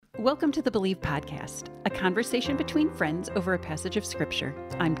Welcome to the Believe Podcast, a conversation between friends over a passage of Scripture.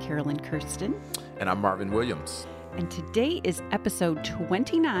 I'm Carolyn Kirsten. And I'm Marvin Williams. And today is episode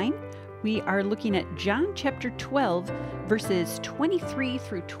 29. We are looking at John chapter 12, verses 23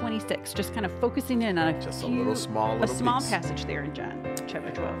 through 26, just kind of focusing in on a little small piece. Passage there in John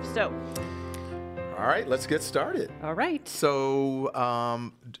chapter 12. So, all right, let's get started. All right. So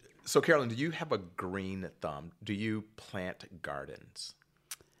Carolyn, do you have a green thumb? Do you plant gardens?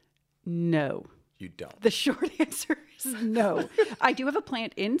 No. You don't. The short answer is no. I do have a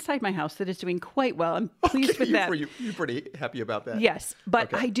plant inside my house that is doing quite well. I'm pleased with that. You're pretty happy about that? Yes,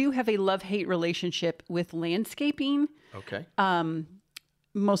 but okay. I do have a love-hate relationship with landscaping. Okay.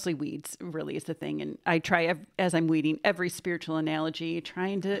 Mostly weeds really is the thing. And I try, as I'm weeding, every spiritual analogy,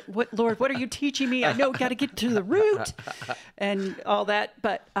 trying to, Lord, what are you teaching me? I know, got to get to the root and all that.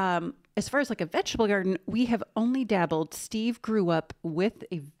 But as far as like a vegetable garden, we have only dabbled. Steve grew up with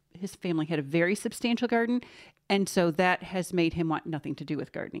his family had a very substantial garden, and so that has made him want nothing to do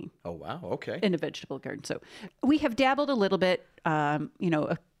with gardening. Oh, wow. Okay. In a vegetable garden. So we have dabbled a little bit, a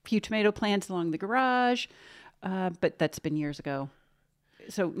few tomato plants along the garage, but that's been years ago.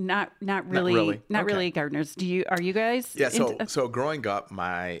 So not really gardeners. Are you guys? Yeah. So growing up,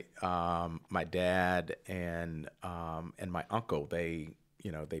 my dad and my uncle, they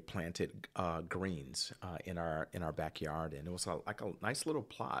planted greens in our backyard, and it was like a nice little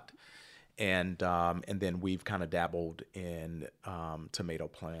plot. And then we've kind of dabbled in tomato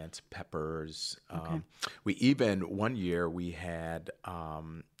plants, peppers. Okay. One year we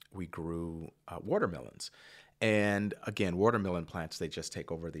grew watermelons. And again, watermelon plants, they just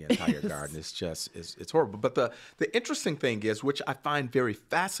take over the entire garden. It's horrible. But the interesting thing is, which I find very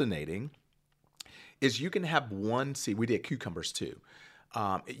fascinating, is you can have one seed. We did cucumbers too.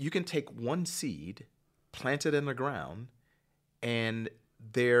 You can take one seed, plant it in the ground, and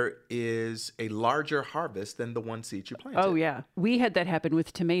there is a larger harvest than the one seed you planted. Oh, yeah. We had that happen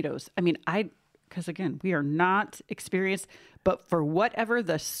with tomatoes. I mean, because again, we are not experienced, but for whatever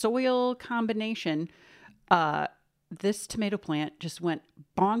the soil combination, this tomato plant just went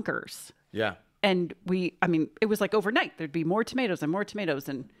bonkers. Yeah. And it was like overnight. There'd be more tomatoes and more than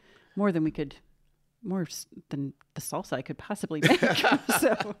the salsa I could possibly make.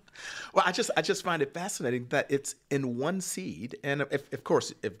 So, well, I just find it fascinating that it's in one seed. And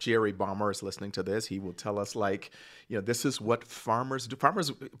if Jerry Balmer is listening to this, he will tell us this is what farmers do.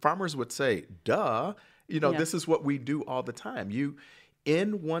 Farmers would say, duh, This is what we do all the time.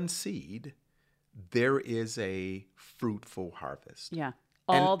 In one seed, there is a fruitful harvest. Yeah.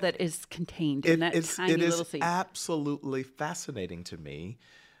 All that is contained in that tiny little seed. It is absolutely fascinating to me.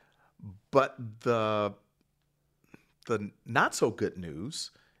 But the not so good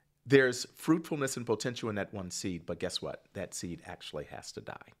news, there's fruitfulness and potential in that one seed, but guess what? That seed actually has to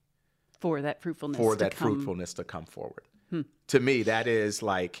die. For that fruitfulness to come forward. To me, that is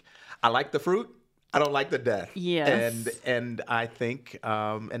like, I like the fruit, I don't like the death. Yes. And I think,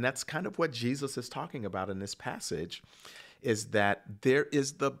 and that's kind of what Jesus is talking about in this passage, is that there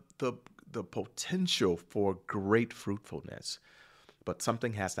is the potential for great fruitfulness. But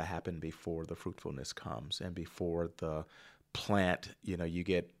something has to happen before the fruitfulness comes, and before the plant, you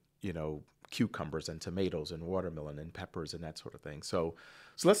get, cucumbers and tomatoes and watermelon and peppers and that sort of thing. So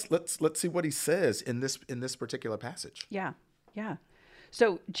let's see what he says in this particular passage. Yeah. Yeah.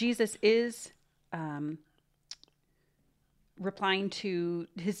 So Jesus is replying to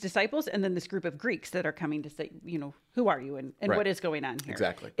his disciples and then this group of Greeks that are coming to say, who are you and right. What is going on here?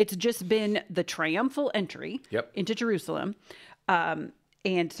 Exactly. It's just been the triumphal entry into Jerusalem.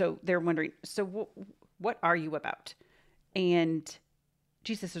 And so they're wondering, so what are you about? And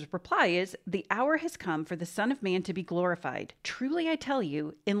Jesus' reply is, the hour has come for the Son of Man to be glorified. Truly, I tell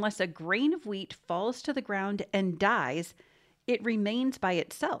you, unless a grain of wheat falls to the ground and dies, it remains by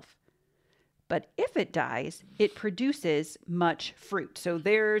itself. But if it dies, it produces much fruit. So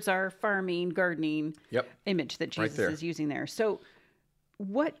there's our farming, gardening image that Jesus is using there. So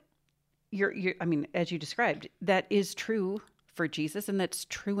what as you described, that is true for Jesus, and that's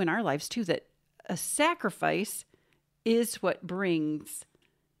true in our lives too, that a sacrifice is what brings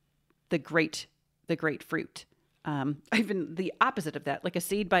the great fruit. Even the opposite of that, like a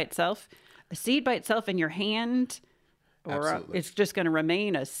seed by itself in your hand, or it's just going to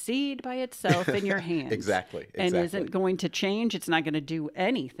remain a seed by itself in your hand. Exactly. And isn't going to change. It's not going to do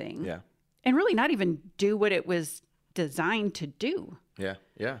anything. Yeah. And really not even do what it was designed to do.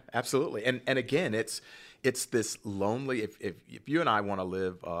 Yeah, absolutely. And again, it's this lonely, if you and I want to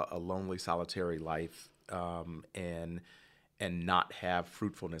live a lonely, solitary life, and not have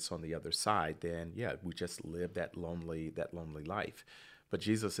fruitfulness on the other side, then we just live that lonely life. But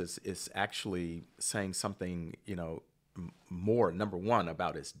Jesus is actually saying something, more, number one,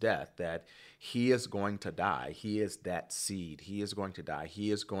 about his death, that he is going to die. He is that seed. He is going to die. He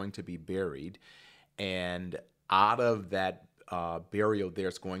is going to be buried. And out of that burial,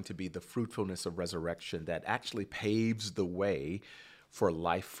 there's going to be the fruitfulness of resurrection that actually paves the way for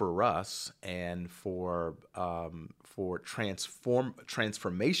life for us and for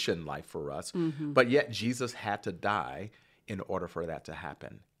transformation life for us. Mm-hmm. But yet Jesus had to die in order for that to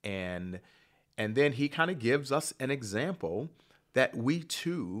happen. And then he kind of gives us an example that we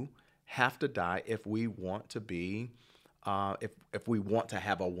too have to die if we want to be, if we want to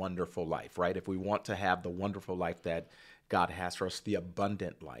have a wonderful life, right? If we want to have the wonderful life that God has for us, the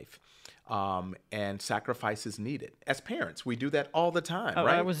abundant life. And sacrifice is needed. As parents, we do that all the time,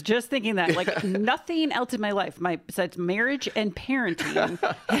 right? I was just thinking that, like, nothing else in my life, besides marriage and parenting,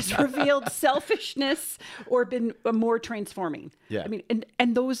 has revealed selfishness or been more transforming. Yeah. I mean,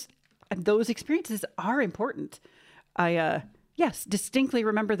 and those experiences are important. I, distinctly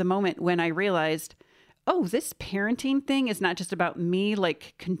remember the moment when I realized, oh, this parenting thing is not just about me,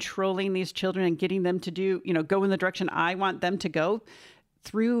 like, controlling these children and getting them to do, go in the direction I want them to go.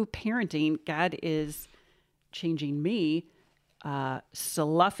 Through parenting, God is changing me,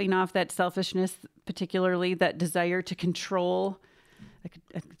 sloughing off that selfishness, particularly that desire to control. I could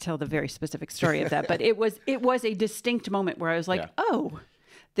tell the very specific story of that, but it was a distinct moment where I was like, oh,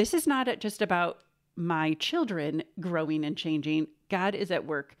 this is not just about my children growing and changing. God is at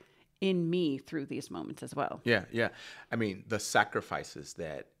work in me through these moments as well. Yeah. I mean, the sacrifices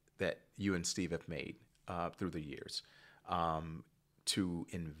that you and Steve have made through the years, to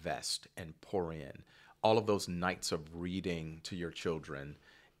invest and pour in, all of those nights of reading to your children,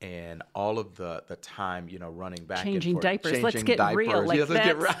 and all of the time, running back changing and forth, diapers. Let's get real. Like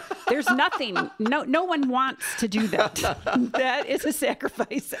there's nothing. No one wants to do that. That is a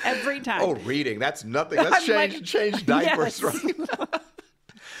sacrifice every time. Oh, reading. That's nothing. Let's change diapers, yes.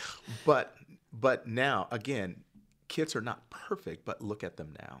 Right? But now, again, kids are not perfect, but look at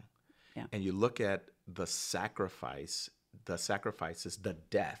them now. Yeah. And you look at the sacrifices, the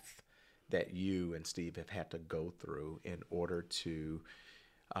death that you and Steve have had to go through in order to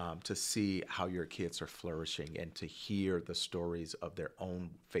see how your kids are flourishing and to hear the stories of their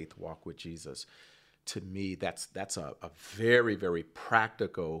own faith walk with Jesus. To me, that's a very, very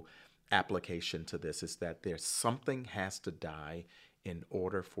practical application to this, is that there's something has to die in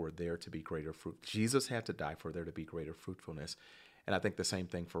order for there to be greater fruit. Jesus had to die for there to be greater fruitfulness. And I think the same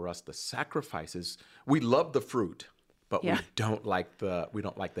thing for us. The sacrifices, we love the fruit, but we don't like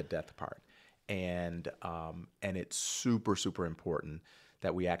the death part. And it's super, super important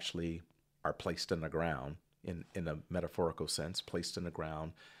that we actually are placed in the ground, in a metaphorical sense, placed in the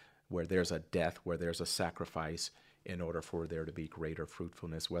ground where there's a death, where there's a sacrifice, in order for there to be greater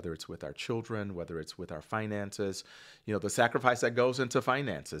fruitfulness, whether it's with our children, whether it's with our finances. The sacrifice that goes into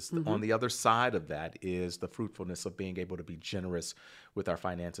finances. Mm-hmm. On the other side of that is the fruitfulness of being able to be generous with our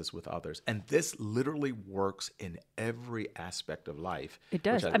finances with others. And this literally works in every aspect of life. It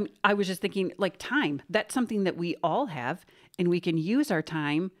does. I was just thinking, like, time. That's something that we all have, and we can use our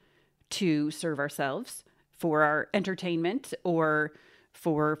time to serve ourselves, for our entertainment, or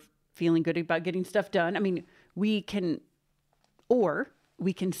for feeling good about getting stuff done. I mean, we can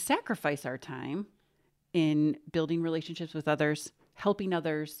sacrifice our time in building relationships with others, helping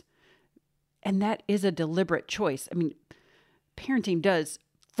others. And that is a deliberate choice. I mean, parenting does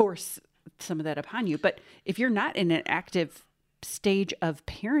force some of that upon you, but if you're not in an active stage of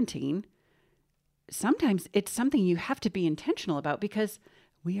parenting, sometimes it's something you have to be intentional about, because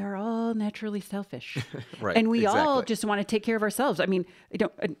we are all naturally selfish. Right. And we exactly. all just want to take care of ourselves. I mean,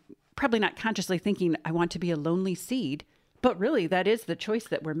 probably not consciously thinking, I want to be a lonely seed, but really that is the choice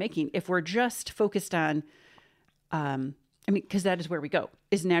that we're making. If we're just focused on, because that is where we go,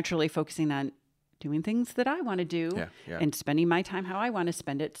 is naturally focusing on doing things that I want to do, and spending my time how I want to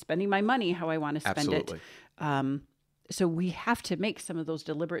spend it, spending my money how I want to spend Absolutely. it. So we have to make some of those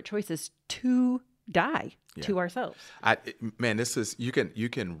deliberate choices to die to ourselves. You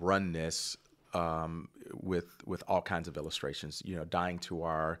can run this with all kinds of illustrations. Dying to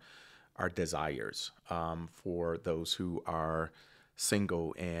our desires, for those who are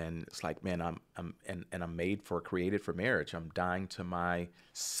single, and it's like, man, I'm created for marriage. I'm dying to my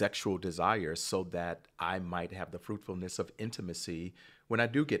sexual desires so that I might have the fruitfulness of intimacy when I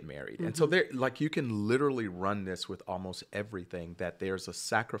do get married. Mm-hmm. And so you can literally run this with almost everything, that there's a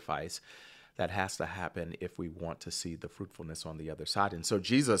sacrifice that has to happen if we want to see the fruitfulness on the other side. And so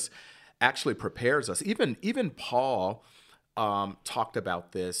Jesus actually prepares us. Even Paul talked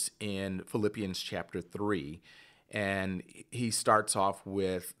about this in Philippians chapter 3. And he starts off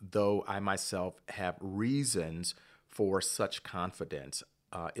with, though I myself have reasons for such confidence.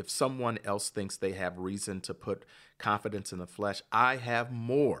 If someone else thinks they have reason to put confidence in the flesh, I have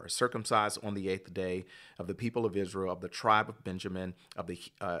more. Circumcised on the 8th day, of the people of Israel, of the tribe of Benjamin, of the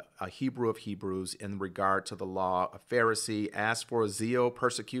a Hebrew of Hebrews, in regard to the law, a Pharisee. As for zeal,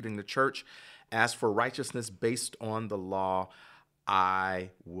 persecuting the church. As for righteousness based on the law, I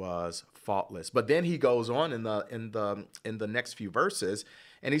was faultless. But then he goes on in the next few verses,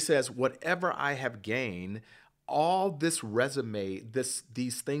 and he says, whatever I have gained, all this resume,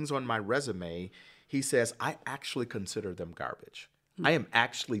 these things on my resume, he says, I actually consider them garbage. I am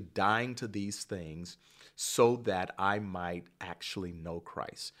actually dying to these things so that I might actually know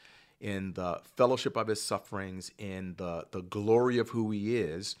Christ in the fellowship of his sufferings, in the glory of who he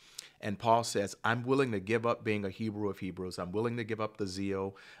is. And Paul says, I'm willing to give up being a Hebrew of Hebrews. I'm willing to give up the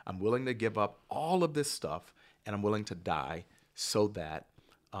zeal. I'm willing to give up all of this stuff, and I'm willing to die so that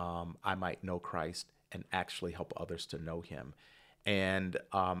I might know Christ and actually help others to know him. And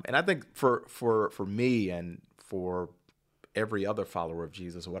I think for me and for every other follower of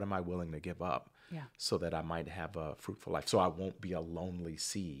Jesus, what am I willing to give up so that I might have a fruitful life? So I won't be a lonely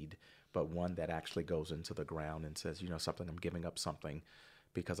seed, but one that actually goes into the ground and says, something, I'm giving up something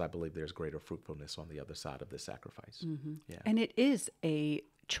because I believe there's greater fruitfulness on the other side of this sacrifice. Mm-hmm. Yeah. And it is a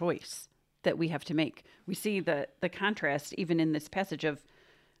choice that we have to make. We see the contrast even in this passage of,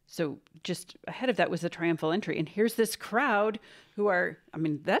 so just ahead of that was the triumphal entry. And here's this crowd who are,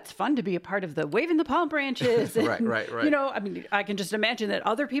 that's fun to be a part of the waving the palm branches. And, right. I can just imagine that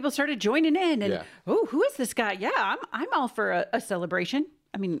other people started joining in and, oh, who is this guy? Yeah, I'm all for a celebration.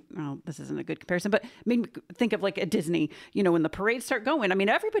 Well, this isn't a good comparison, but think of like a Disney, when the parades start going,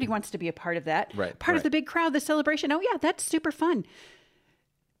 everybody wants to be a part of that. Part of the big crowd, the celebration. Oh yeah, that's super fun.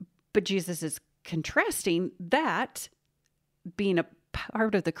 But Jesus is contrasting that being a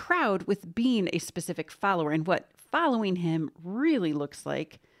part of the crowd with being a specific follower, and what following him really looks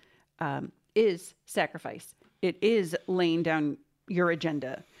like is sacrifice. It is laying down your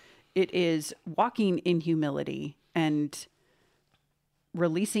agenda. It is walking in humility and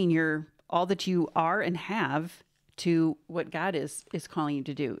releasing all that you are and have to what God is calling you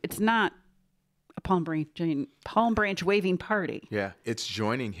to do. It's not a palm branch waving party. Yeah, it's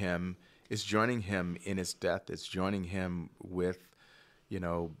joining him. It's joining him in his death. It's joining him with,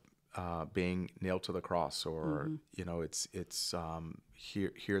 being nailed to the cross, or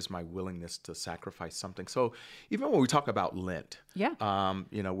here's my willingness to sacrifice something. So even when we talk about Lent,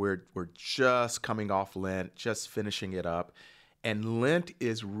 we're just coming off Lent, just finishing it up. And Lent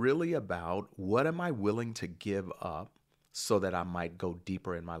is really about, what am I willing to give up so that I might go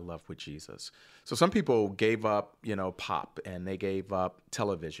deeper in my love with Jesus? So some people gave up, pop, and they gave up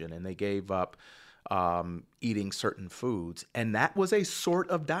television, and they gave up eating certain foods. And that was a sort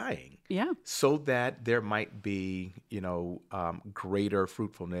of dying. Yeah. So that there might be, greater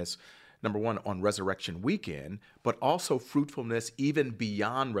fruitfulness, number one, on Resurrection Weekend, but also fruitfulness even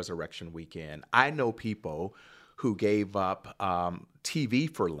beyond Resurrection Weekend. I know people who gave up TV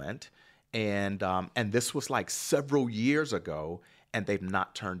for Lent, and this was like several years ago, and they've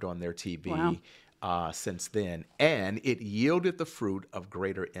not turned on their TV since then. And it yielded the fruit of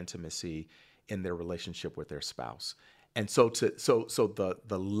greater intimacy in their relationship with their spouse. And so the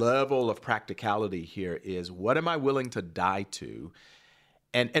level of practicality here is, what am I willing to die to?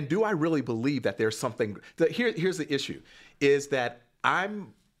 And do I really believe that there's something here's the issue, is that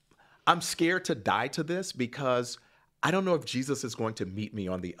I'm scared to die to this because I don't know if Jesus is going to meet me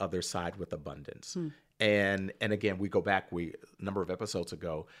on the other side with abundance. And again, we go back, a number of episodes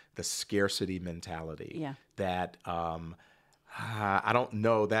ago, the scarcity mentality that I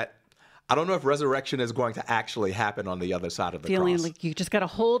don't know if resurrection is going to actually happen on the other side of the Feeling cross. Like you just got to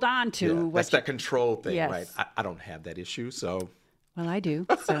hold on to that's that control thing, yes. Right? I don't have that issue, so. Well, I do,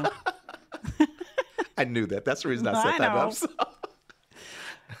 so. I knew that. That's the reason I set that up. So.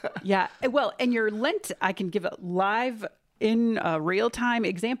 Yeah. Well, and your Lent, I can give a live in a real time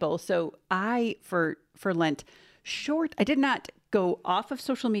example. So for Lent, I did not go off of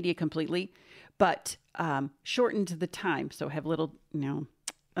social media completely, but shortened the time. So I have little,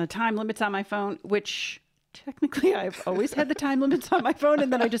 time limits on my phone, which technically I've always had the time limits on my phone,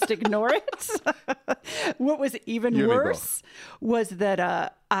 and then I just ignore it. What was even worse was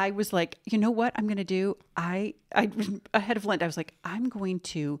that I was like, you know what I'm going to do? I ahead of Lent, I was like, I'm going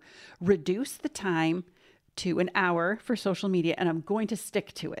to reduce the time to an hour for social media, and I'm going to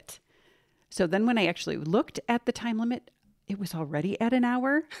stick to it. So then when I actually looked at the time limit, it was already at an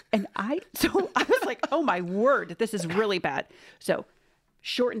hour. And I was like, oh my word, this is really bad. So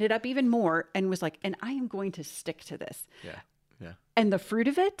shortened it up even more and was like, and I am going to stick to this. Yeah. Yeah. And the fruit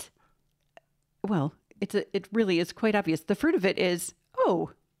of it, well, it really is quite obvious. The fruit of it is,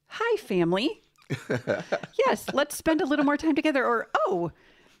 oh, hi, family. Yes, let's spend a little more time together. Or, oh,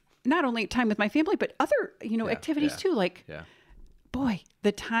 not only time with my family, but other, activities too. Like, boy,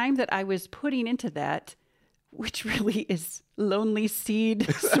 the time that I was putting into that, which really is lonely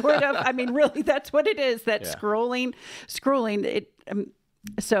seed, sort of. I mean, really, that's what it is. That scrolling. It.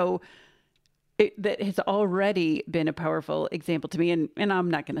 That has already been a powerful example to me, and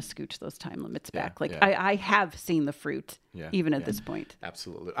I'm not going to scooch those time limits back. I have seen the fruit, even at this point.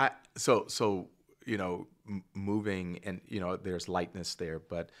 Absolutely. Moving, and there's lightness there,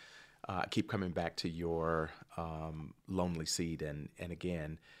 but I keep coming back to your lonely seed, and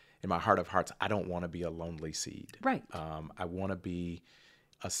again, in my heart of hearts, I don't want to be a lonely seed. Right. I want to be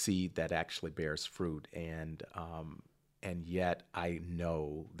a seed that actually bears fruit, and yet I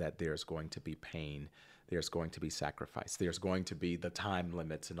know that there's going to be pain, there's going to be sacrifice, there's going to be the time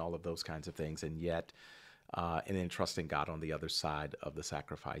limits and all of those kinds of things. And yet, and then trusting God on the other side of the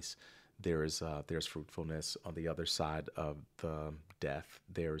sacrifice, there's fruitfulness. On the other side of the death,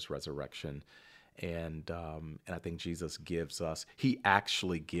 there's resurrection. And I think Jesus he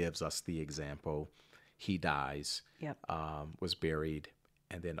actually gives us the example. He dies, was buried,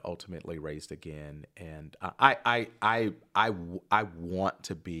 and then ultimately raised again. And I want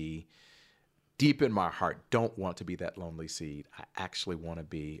to be, deep in my heart, don't want to be that lonely seed. I actually want to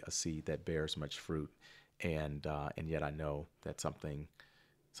be a seed that bears much fruit. And yet I know that something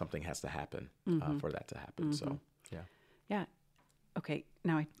has to happen for that to happen. So, yeah. Yeah. Okay.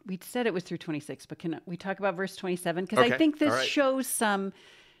 Now we said it was through 26, but can we talk about verse 27? Because I think this shows some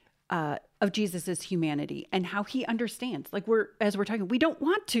of Jesus's humanity and how he understands. Like as we're talking, we don't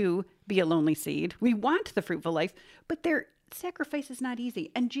want to be a lonely seed. We want the fruitful life, but their sacrifice is not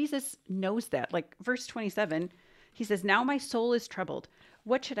easy. And Jesus knows that. Like verse 27, he says, "Now my soul is troubled.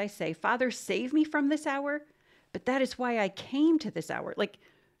 What should I say? Father, save me from this hour? But that is why I came to this hour." Like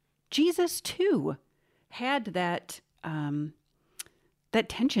Jesus too had that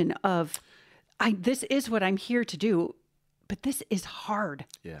tension of, this is what I'm here to do, but this is hard.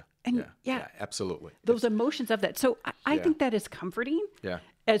 Yeah. And absolutely. Those emotions of that. So I think that is comforting. Yeah.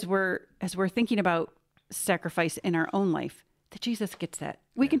 As we're thinking about sacrifice in our own life, that Jesus gets that.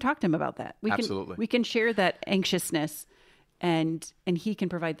 We can talk to him about that. Absolutely. We can share that anxiousness, and he can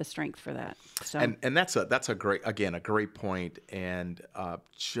provide the strength for that. So and that's a great point. And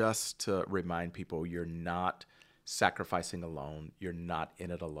just to remind people, you're not sacrificing alone. You're not in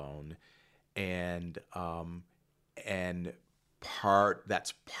it alone. And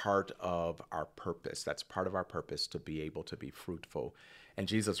that's part of our purpose. That's part of our purpose, to be able to be fruitful. And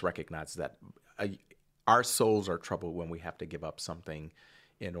Jesus recognized that our souls are troubled when we have to give up something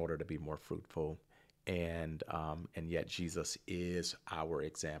in order to be more fruitful. And yet Jesus is our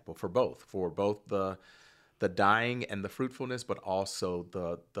example for both the dying and the fruitfulness, but also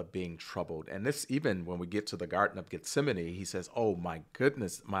the being troubled. And this, even when we get to the Garden of Gethsemane, he says, "Oh my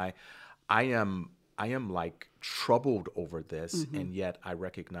goodness, I am like troubled over this, and yet I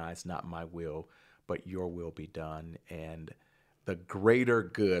recognize not my will, but your will be done." And the greater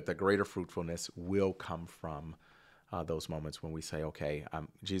good, the greater fruitfulness will come from those moments when we say, "Okay,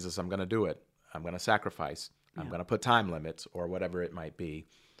 Jesus, I'm going to do it. I'm going to sacrifice. I'm going to put time limits," or whatever it might be,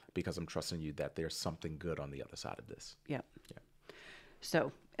 because I'm trusting you that there's something good on the other side of this. Yeah.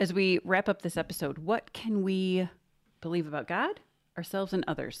 So as we wrap up this episode, what can we believe about God, ourselves, and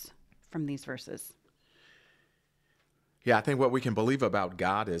others from these verses? Yeah, I think what we can believe about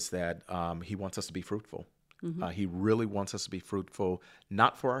God is that he wants us to be fruitful. He really wants us to be fruitful,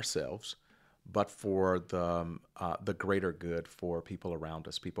 not for ourselves, but for the greater good for people around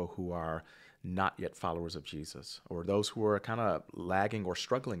us, people who are not yet followers of Jesus, or those who are kind of lagging or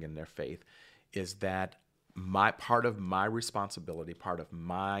struggling in their faith. Is that part of my responsibility, part of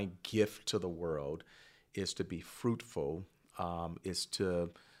my gift to the world, is to be fruitful, is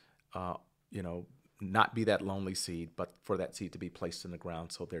to not be that lonely seed, but for that seed to be placed in the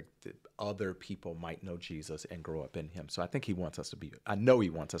ground so that other people might know Jesus and grow up in him. So I think I know he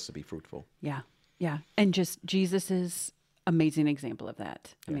wants us to be fruitful. Yeah. Yeah. And just Jesus's amazing example of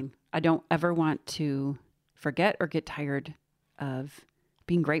that. I mean, I don't ever want to forget or get tired of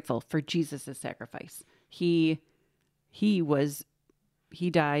being grateful for Jesus's sacrifice. He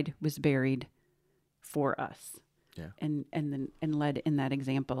died, was buried for us. Yeah. And led in that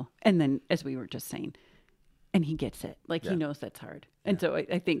example. And then, as we were just saying, and he gets it. Like he knows that's hard. And so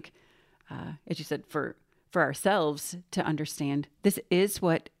I think, as you said, for ourselves to understand this is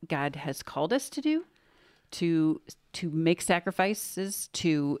what God has called us to do, to make sacrifices,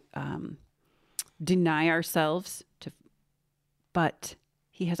 to deny ourselves, but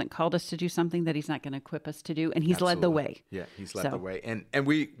he hasn't called us to do something that he's not going to equip us to do, and he's led the way. Yeah, he's led the way, and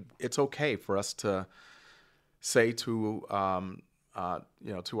it's okay for us to say to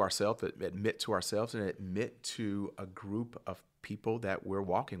to ourselves, admit to ourselves, and admit to a group of people that we're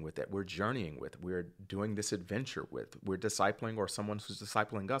walking with, that we're journeying with, we're doing this adventure with, we're discipling, or someone who's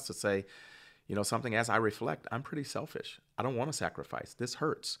discipling us, to say, something, as I reflect, I'm pretty selfish. I don't want to sacrifice. This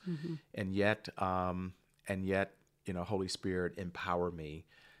hurts. Mm-hmm. And yet, Holy Spirit, empower me,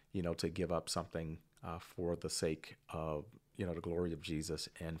 to give up something for the sake of, the glory of Jesus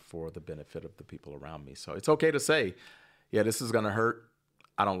and for the benefit of the people around me. So it's okay to say, yeah, this is going to hurt.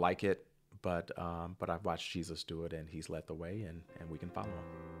 I don't like it, but I've watched Jesus do it, and he's led the way, and we can follow him.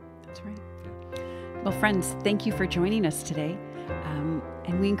 That's right. Yeah. Well, friends, thank you for joining us today.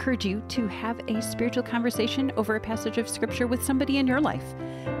 And we encourage you to have a spiritual conversation over a passage of Scripture with somebody in your life.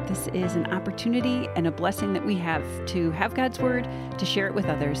 This is an opportunity and a blessing that we have to have God's Word, to share it with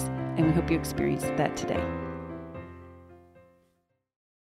others, and we hope you experience that today.